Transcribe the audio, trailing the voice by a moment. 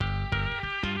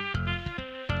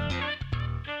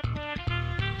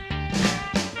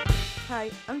Hi,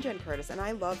 I'm Jen Curtis, and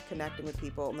I love connecting with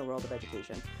people in the world of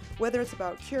education. Whether it's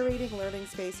about curating learning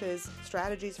spaces,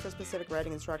 strategies for specific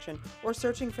writing instruction, or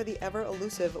searching for the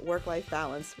ever-elusive work-life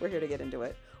balance, we're here to get into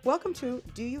it. Welcome to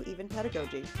Do You Even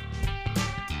Pedagogy?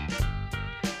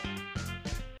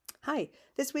 Hi,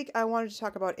 this week I wanted to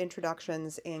talk about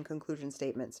introductions and conclusion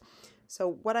statements.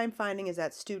 So what I'm finding is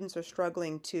that students are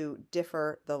struggling to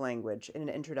differ the language in an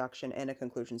introduction and a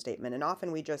conclusion statement. And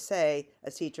often we just say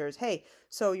as teachers, hey,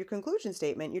 so your conclusion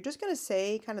statement, you're just going to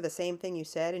say kind of the same thing you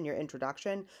said in your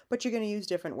introduction, but you're going to use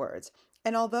different words.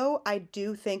 And although I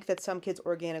do think that some kids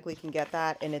organically can get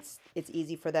that and it's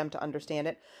easy for them to understand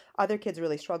it, other kids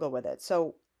really struggle with it.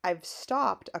 So I've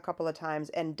stopped a couple of times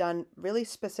and done really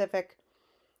specific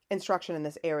instruction in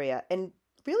this area and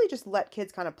really just let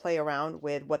kids kind of play around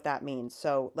with what that means.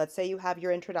 So let's say you have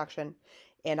your introduction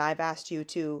and I've asked you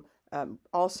to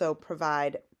also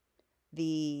provide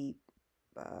the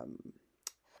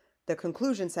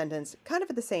conclusion sentence kind of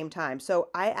at the same time. So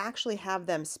I actually have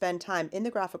them spend time in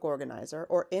the graphic organizer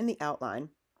or in the outline.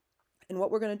 And what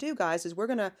we're going to do, guys, is we're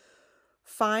going to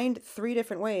find 3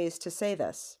 different ways to say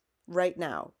this right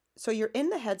now. So you're in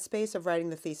the headspace of writing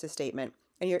the thesis statement,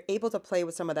 and you're able to play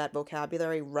with some of that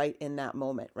vocabulary right in that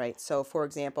moment, right? So for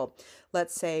example,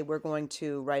 let's say we're going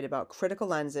to write about critical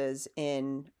lenses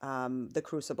in The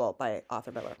Crucible by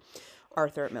Arthur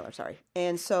Miller, sorry.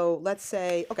 And so let's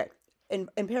say, okay, in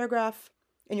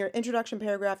your introduction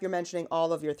paragraph, you're mentioning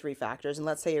all of your 3 factors. And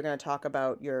let's say you're going to talk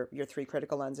about your 3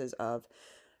 critical lenses of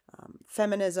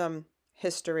feminism,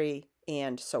 history,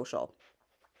 and social.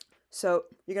 So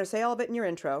you're going to say all of it in your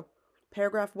intro.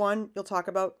 Paragraph 1, you'll talk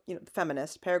about,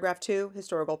 feminist. Paragraph 2,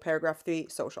 historical. Paragraph 3,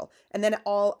 social. And then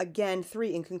all, again,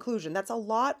 3 in conclusion. That's a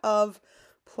lot of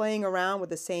playing around with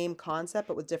the same concept,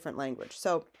 but with different language.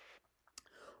 So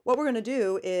what we're going to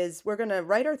do is we're going to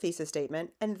write our thesis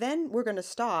statement, and then we're going to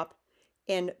stop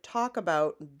and talk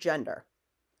about gender.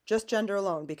 Just gender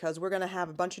alone, because we're going to have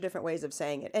a bunch of different ways of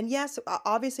saying it. And yes,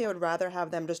 obviously I would rather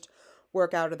have them just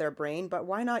work out of their brain, but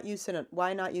why not use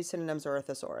synonyms or a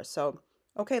thesaurus? So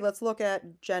okay, let's look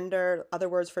at gender, other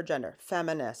words for gender: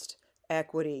 feminist,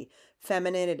 equity,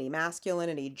 femininity,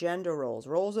 masculinity, gender roles,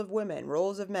 roles of women,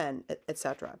 roles of men,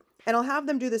 etc. And I'll have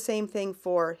them do the same thing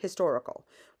for historical.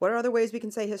 What are other ways we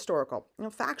can say historical?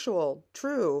 Factual,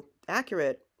 true,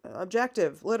 accurate,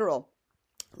 objective, literal.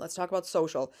 Let's talk about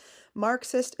social.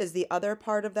 Marxist is the other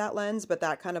part of that lens, but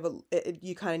that kind of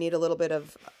you kind of need a little bit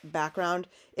of background.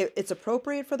 It's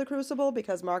appropriate for the Crucible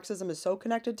because Marxism is so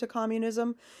connected to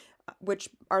communism, which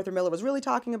Arthur Miller was really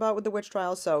talking about with the witch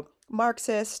trials. So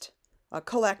Marxist,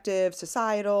 collective,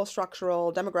 societal,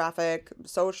 structural, demographic,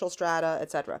 social strata,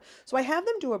 etc. So I have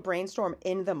them do a brainstorm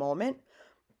in the moment.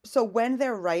 So when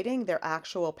they're writing their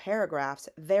actual paragraphs,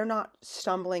 they're not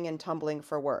stumbling and tumbling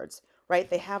for words, right?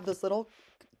 They have this little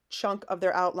chunk of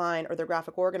their outline or their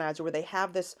graphic organizer where they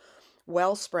have this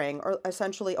wellspring or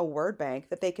essentially a word bank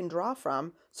that they can draw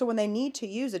from. So when they need to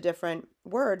use a different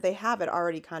word, they have it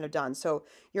already kind of done. So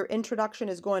your introduction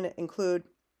is going to include,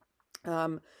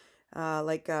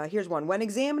 here's one. When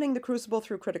examining the Crucible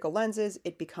through critical lenses,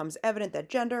 it becomes evident that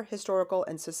gender, historical,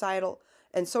 and societal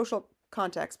and social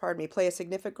context, play a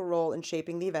significant role in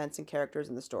shaping the events and characters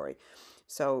in the story.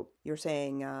 So you're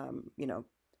saying,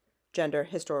 gender,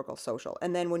 historical, social.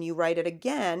 And then when you write it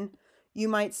again, you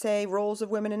might say roles of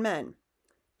women and men,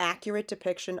 accurate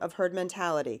depiction of herd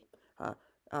mentality,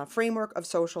 framework of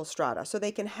social strata. So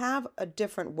they can have a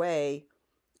different way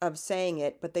of saying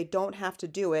it, but they don't have to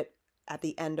do it at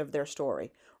the end of their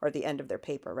story or at the end of their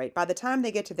paper, right? By the time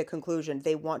they get to the conclusion,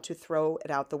 they want to throw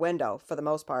it out the window for the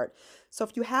most part. So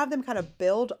if you have them kind of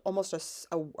build almost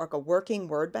like a working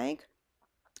word bank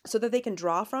so that they can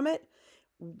draw from it,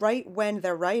 right when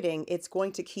they're writing, it's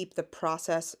going to keep the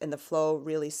process and the flow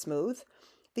really smooth.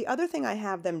 The other thing I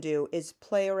have them do is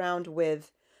play around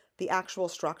with the actual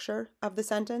structure of the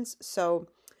sentence. So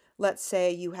let's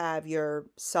say you have your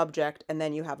subject and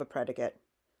then you have a predicate.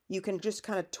 You can just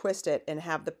kind of twist it and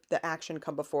have the action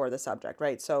come before the subject,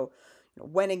 right? So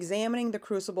when examining the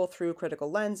Crucible through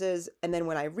critical lenses, and then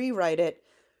when I rewrite it,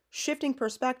 shifting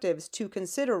perspectives to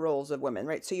consider roles of women,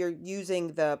 right? So you're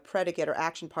using the predicate or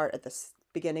action part at the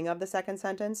beginning of the second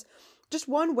sentence. Just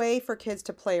one way for kids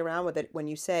to play around with it when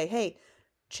you say, hey,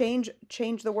 change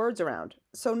the words around.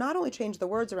 So not only change the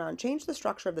words around, change the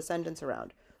structure of the sentence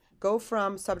around. Go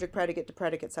from subject predicate to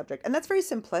predicate subject. And that's very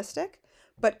simplistic,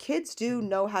 but kids do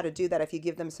know how to do that if you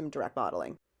give them some direct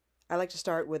modeling. I like to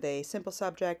start with a simple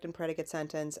subject and predicate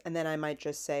sentence, and then I might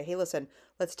just say, hey, listen,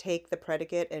 let's take the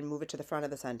predicate and move it to the front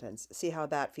of the sentence. See how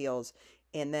that feels,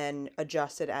 and then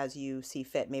adjust it as you see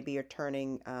fit. Maybe you're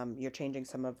changing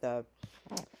some of the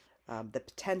the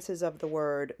tenses of the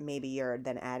word. Maybe you're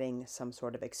then adding some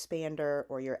sort of expander,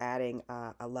 or you're adding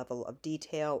a level of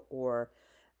detail or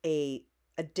a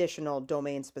additional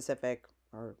domain specific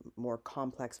or more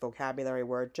complex vocabulary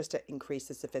word just to increase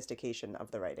the sophistication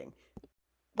of the writing.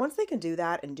 Once they can do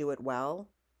that and do it well,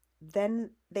 then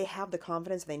they have the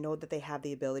confidence, they know that they have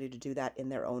the ability to do that in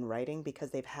their own writing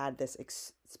because they've had this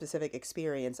specific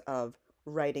experience of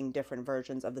writing different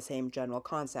versions of the same general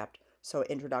concept. So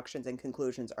introductions and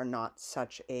conclusions are not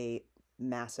such a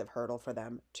massive hurdle for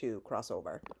them to cross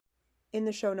over. In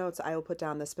the show notes, I will put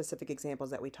down the specific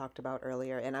examples that we talked about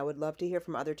earlier, and I would love to hear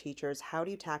from other teachers. How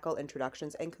do you tackle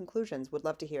introductions and conclusions? Would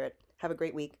love to hear it. Have a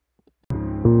great week.